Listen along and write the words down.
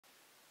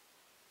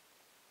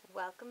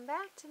Welcome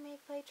back to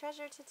Make Play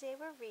Treasure. Today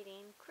we're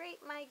reading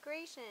Great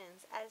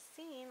Migrations as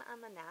seen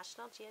on the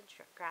National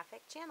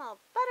Geographic Channel,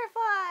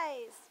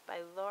 Butterflies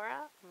by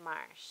Laura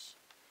Marsh.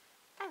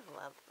 I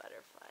love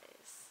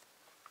butterflies.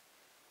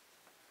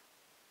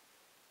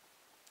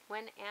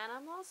 When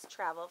animals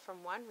travel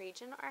from one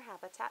region or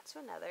habitat to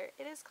another,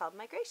 it is called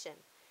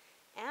migration.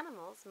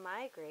 Animals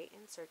migrate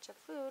in search of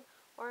food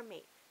or a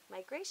mate.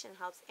 Migration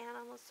helps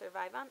animals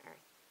survive on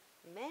Earth.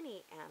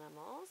 Many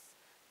animals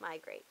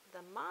migrate.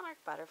 The monarch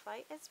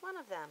butterfly is one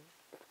of them.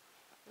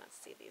 Let's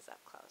see these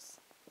up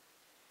close.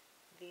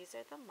 These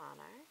are the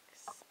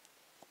monarchs.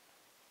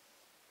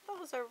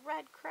 Those are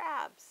red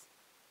crabs.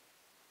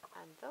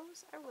 And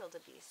those are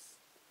wildebeests.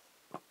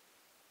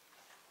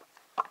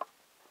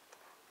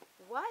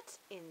 What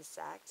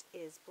insect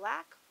is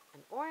black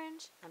and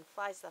orange and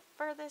flies the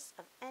furthest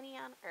of any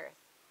on Earth?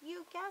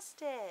 You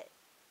guessed it,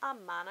 a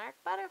monarch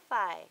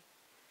butterfly.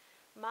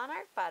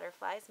 Monarch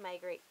butterflies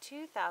migrate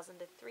 2,000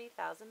 to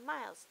 3,000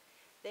 miles.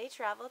 They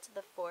travel to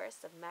the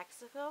forests of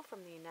Mexico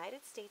from the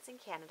United States and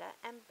Canada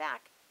and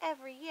back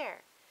every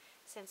year.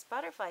 Since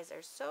butterflies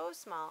are so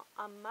small,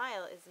 a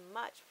mile is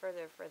much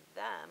further for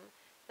them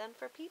than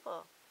for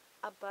people.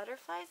 A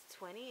butterfly's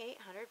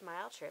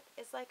 2,800-mile trip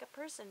is like a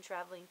person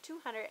traveling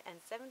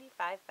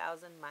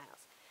 275,000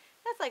 miles.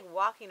 That's like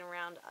walking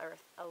around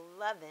Earth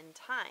 11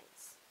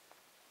 times.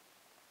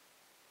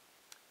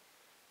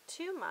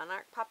 Two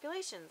monarch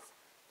populations.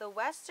 The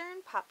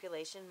western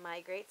population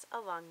migrates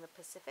along the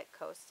Pacific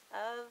coast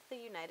of the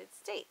United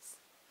States.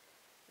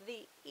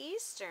 The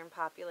eastern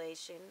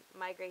population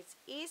migrates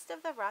east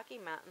of the Rocky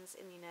Mountains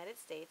in the United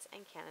States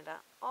and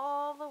Canada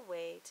all the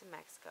way to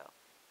Mexico.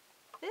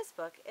 This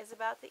book is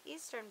about the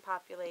eastern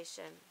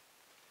population.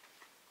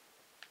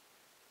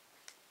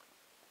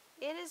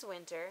 It is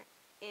winter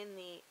in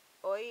the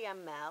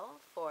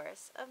Oyamel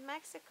Forest of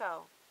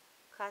Mexico.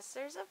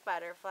 Clusters of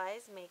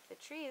butterflies make the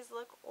trees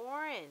look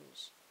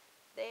orange.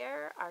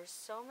 There are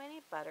so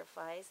many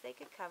butterflies they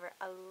could cover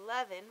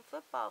 11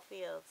 football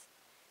fields.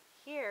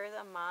 Here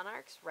the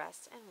monarchs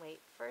rest and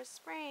wait for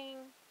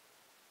spring.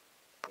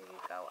 Here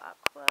you go up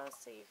close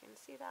so you can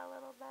see that a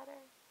little better.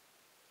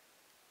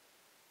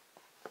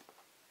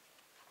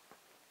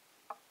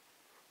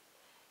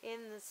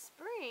 In the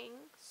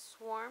spring,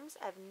 swarms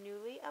of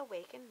newly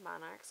awakened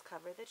monarchs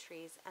cover the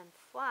trees and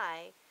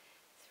fly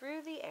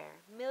through the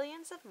air.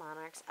 Millions of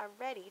monarchs are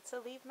ready to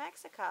leave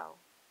Mexico.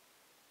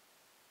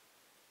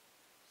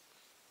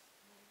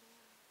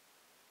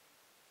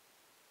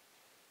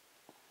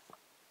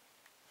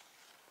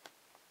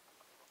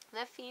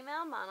 The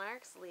female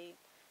monarchs lead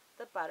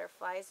the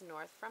butterflies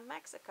north from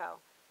Mexico.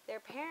 Their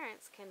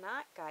parents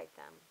cannot guide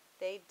them.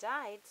 They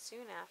died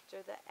soon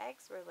after the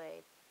eggs were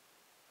laid.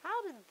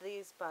 How did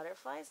these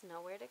butterflies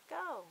know where to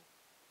go?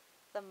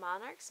 The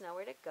monarchs know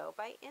where to go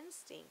by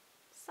instinct.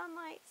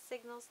 Sunlight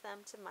signals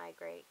them to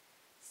migrate.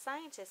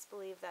 Scientists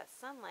believe that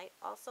sunlight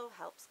also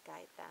helps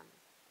guide them.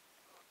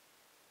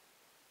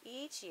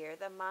 Each year,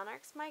 the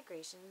monarch's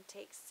migration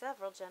takes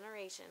several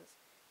generations.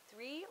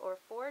 3 or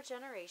 4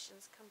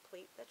 generations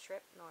complete the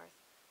trip north,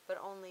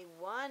 but only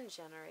one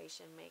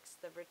generation makes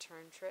the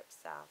return trip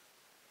south.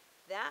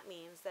 That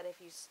means that if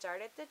you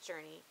started the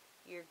journey,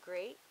 your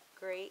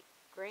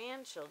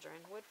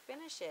great-great-grandchildren would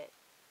finish it.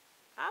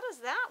 How does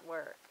that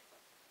work?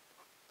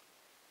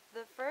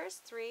 The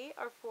first 3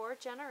 or 4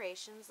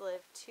 generations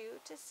live 2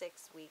 to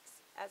 6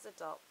 weeks as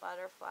adult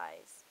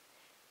butterflies.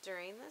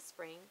 During the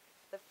spring,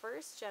 the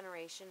first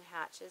generation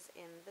hatches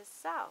in the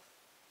south.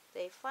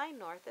 They fly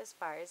north as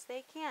far as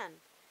they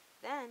can.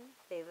 Then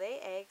they lay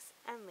eggs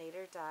and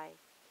later die.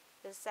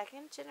 The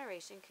second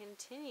generation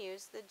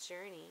continues the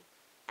journey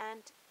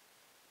and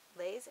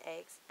lays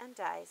eggs and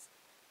dies.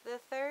 The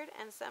third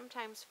and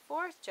sometimes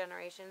fourth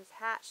generations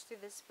hatch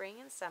through the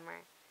spring and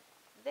summer.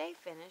 They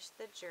finish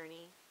the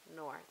journey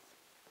north.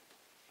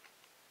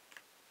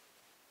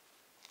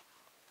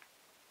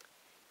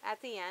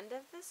 At the end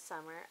of the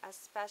summer, a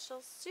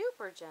special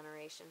super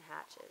generation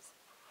hatches.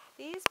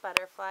 These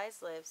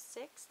butterflies live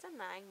 6 to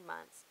 9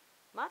 months,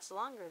 much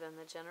longer than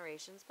the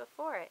generations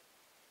before it.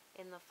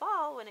 In the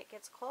fall, when it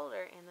gets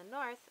colder in the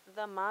north,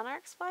 the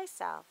monarchs fly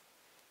south.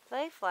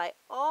 They fly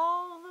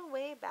all the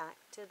way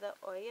back to the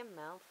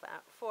Oyamel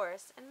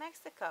Forest in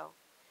Mexico.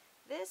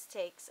 This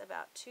takes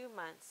about 2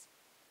 months.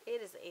 It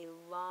is a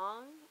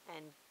long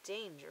and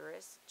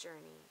dangerous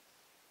journey.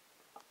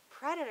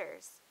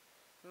 Predators.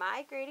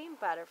 Migrating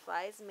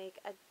butterflies make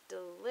a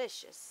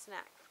delicious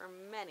snack for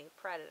many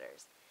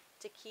predators.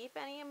 To keep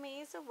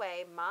enemies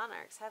away,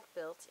 monarchs have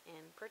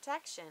built-in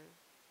protection.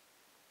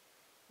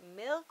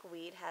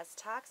 Milkweed has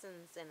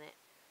toxins in it.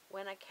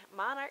 When a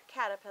monarch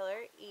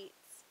caterpillar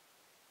eats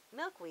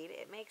milkweed,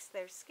 it makes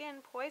their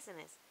skin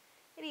poisonous.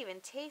 It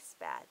even tastes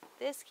bad.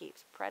 This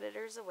keeps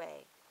predators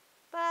away.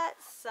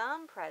 But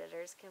some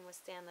predators can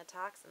withstand the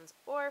toxins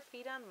or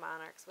feed on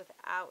monarchs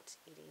without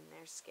eating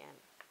their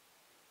skin.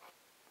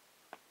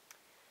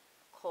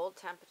 Cold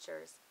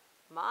temperatures.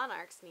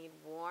 Monarchs need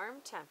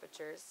warm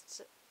temperatures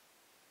to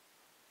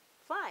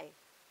fly.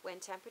 When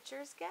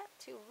temperatures get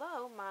too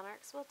low,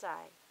 monarchs will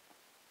die.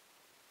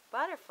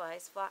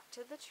 Butterflies flock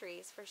to the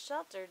trees for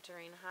shelter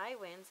during high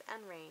winds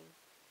and rain.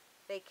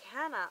 They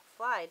cannot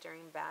fly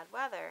during bad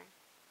weather.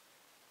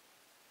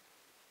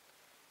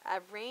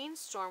 A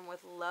rainstorm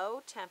with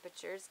low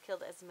temperatures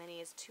killed as many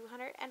as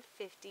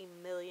 250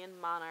 million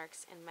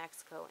monarchs in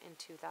Mexico in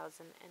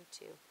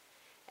 2002.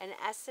 An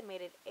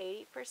estimated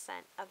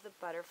 80% of the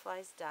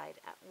butterflies died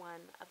at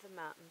one of the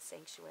mountain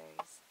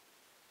sanctuaries.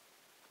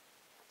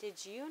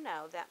 Did you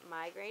know that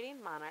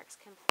migrating monarchs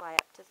can fly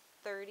up to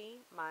 30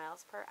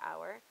 miles per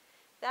hour?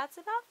 That's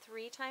about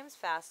 3 times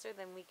faster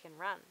than we can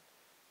run.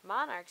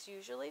 Monarchs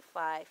usually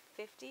fly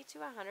 50 to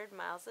 100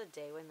 miles a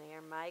day when they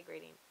are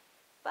migrating,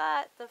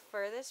 but the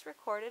furthest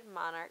recorded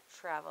monarch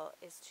travel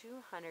is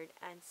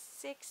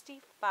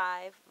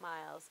 265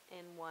 miles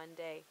in one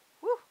day.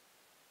 Whew!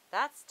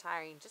 That's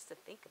tiring just to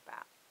think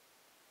about.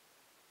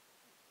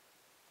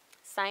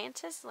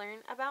 Scientists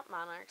learn about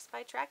monarchs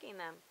by tracking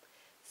them.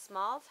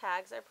 Small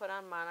tags are put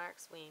on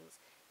monarchs' wings.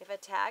 If a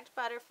tagged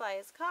butterfly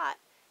is caught,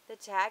 the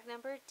tag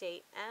number,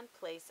 date, and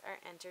place are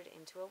entered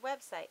into a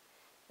website.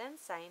 Then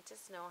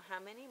scientists know how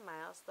many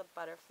miles the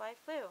butterfly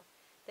flew.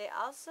 They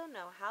also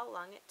know how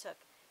long it took.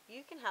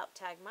 You can help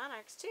tag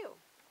monarchs too.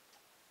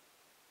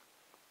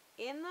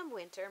 In the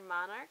winter,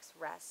 monarchs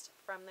rest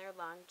from their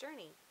long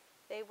journey.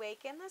 They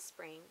wake in the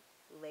spring,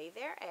 lay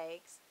their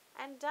eggs,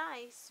 and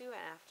die soon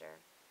after.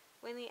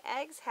 When the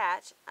eggs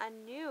hatch, a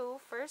new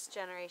first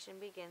generation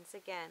begins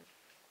again.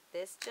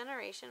 This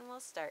generation will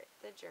start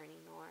the journey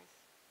north.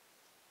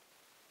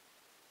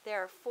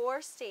 There are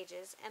 4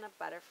 stages in a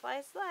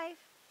butterfly's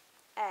life.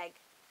 Egg.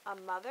 A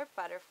mother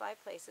butterfly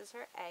places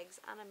her eggs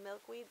on a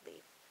milkweed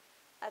leaf.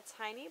 A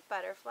tiny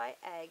butterfly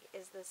egg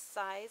is the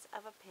size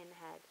of a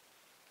pinhead.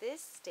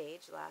 This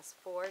stage lasts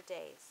 4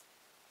 days.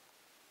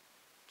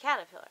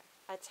 Caterpillar.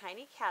 A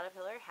tiny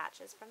caterpillar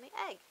hatches from the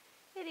egg.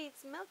 It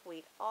eats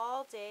milkweed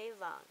all day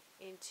long.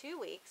 In 2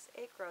 weeks,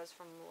 it grows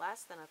from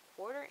less than a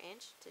quarter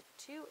inch to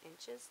 2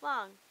 inches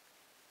long.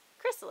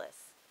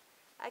 Chrysalis.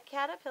 A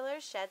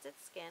caterpillar sheds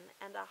its skin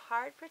and a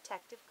hard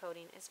protective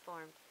coating is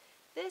formed.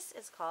 This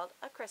is called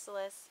a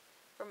chrysalis.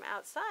 From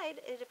outside,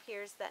 it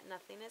appears that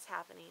nothing is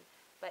happening,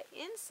 but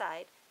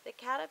inside, the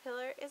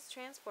caterpillar is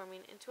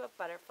transforming into a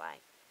butterfly.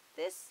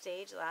 This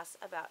stage lasts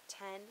about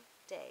 10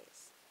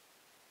 days.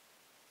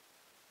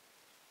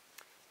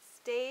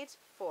 Stage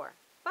 4.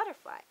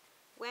 Butterfly.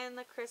 When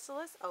the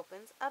chrysalis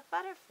opens, a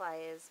butterfly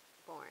is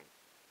born.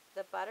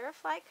 The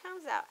butterfly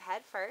comes out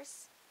head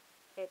first.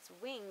 Its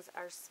wings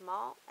are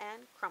small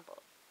and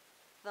crumpled.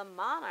 The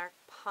monarch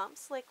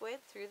pumps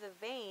liquid through the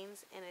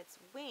veins in its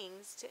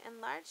wings to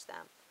enlarge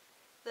them.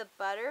 The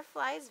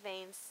butterfly's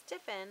veins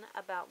stiffen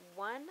about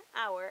 1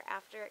 hour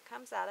after it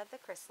comes out of the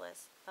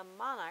chrysalis. The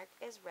monarch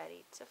is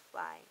ready to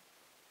fly.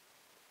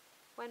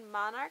 When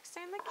monarchs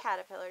are in the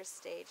caterpillar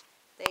stage,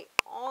 they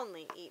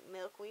only eat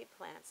milkweed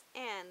plants,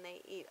 and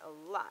they eat a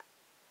lot.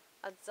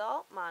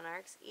 Adult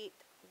monarchs eat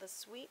the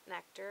sweet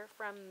nectar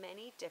from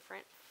many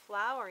different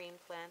flowering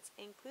plants,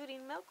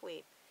 including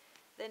milkweed.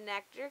 The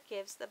nectar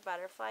gives the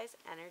butterflies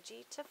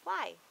energy to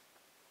fly.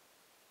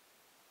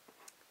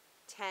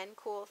 10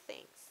 cool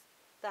things.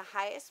 The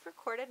highest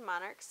recorded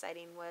monarch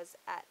sighting was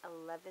at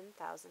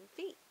 11,000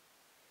 feet.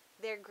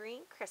 Their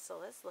green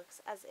chrysalis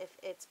looks as if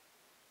it's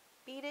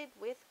beaded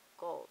with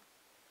gold.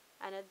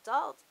 An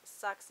adult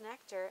sucks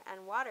nectar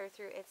and water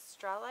through its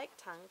straw-like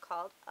tongue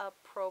called a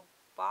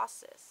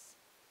proboscis.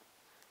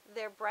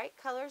 Their bright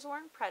colors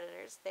warn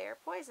predators they are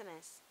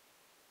poisonous.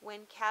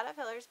 When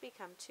caterpillars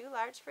become too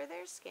large for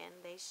their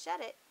skin, they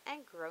shed it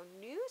and grow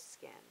new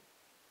skin.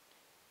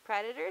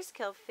 Predators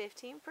kill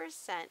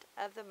 15%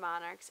 of the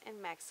monarchs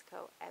in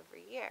Mexico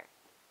every year.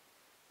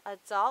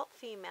 Adult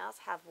females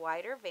have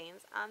wider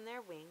veins on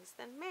their wings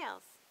than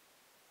males.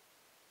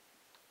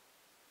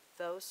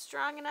 Though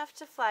strong enough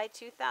to fly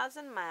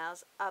 2,000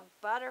 miles, a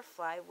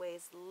butterfly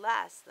weighs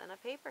less than a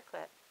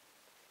paperclip.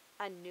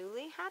 A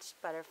newly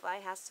hatched butterfly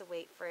has to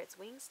wait for its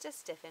wings to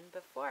stiffen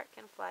before it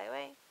can fly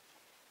away.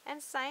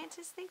 And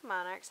scientists think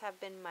monarchs have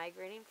been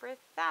migrating for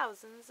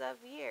thousands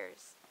of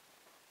years.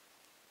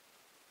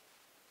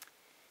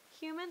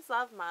 Humans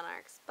love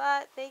monarchs,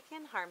 but they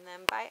can harm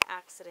them by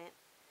accident.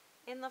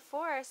 In the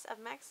forests of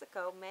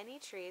Mexico, many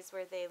trees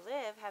where they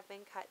live have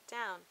been cut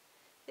down.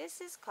 This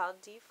is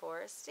called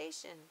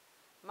deforestation.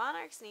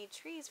 Monarchs need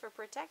trees for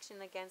protection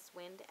against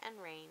wind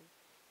and rain.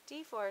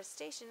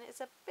 Deforestation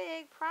is a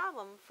big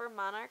problem for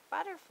monarch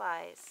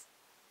butterflies.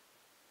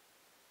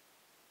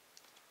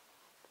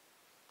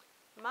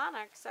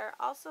 Monarchs are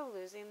also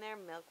losing their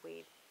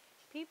milkweed.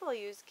 People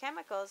use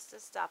chemicals to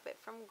stop it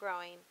from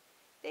growing.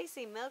 They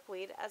see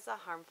milkweed as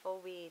a harmful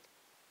weed.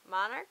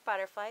 Monarch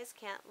butterflies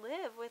can't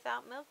live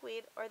without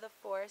milkweed or the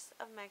forests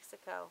of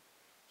Mexico.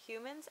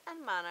 Humans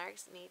and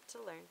monarchs need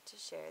to learn to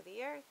share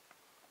the earth.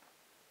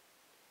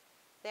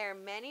 There are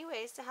many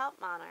ways to help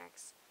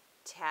monarchs.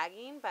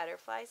 Tagging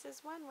butterflies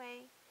is one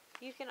way.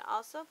 You can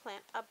also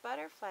plant a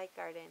butterfly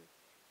garden.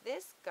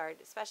 This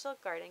special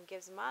garden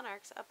gives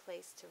monarchs a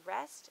place to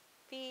rest,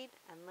 feed,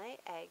 and lay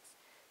eggs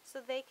so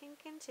they can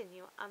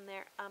continue on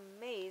their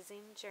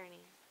amazing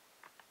journey.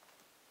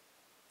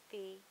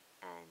 The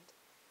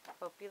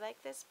Hope you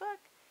like this book,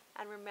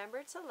 and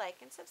remember to like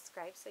and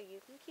subscribe so you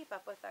can keep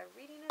up with our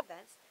reading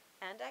events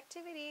and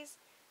activities.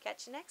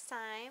 Catch you next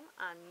time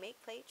on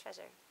Make Play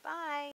Treasure. Bye!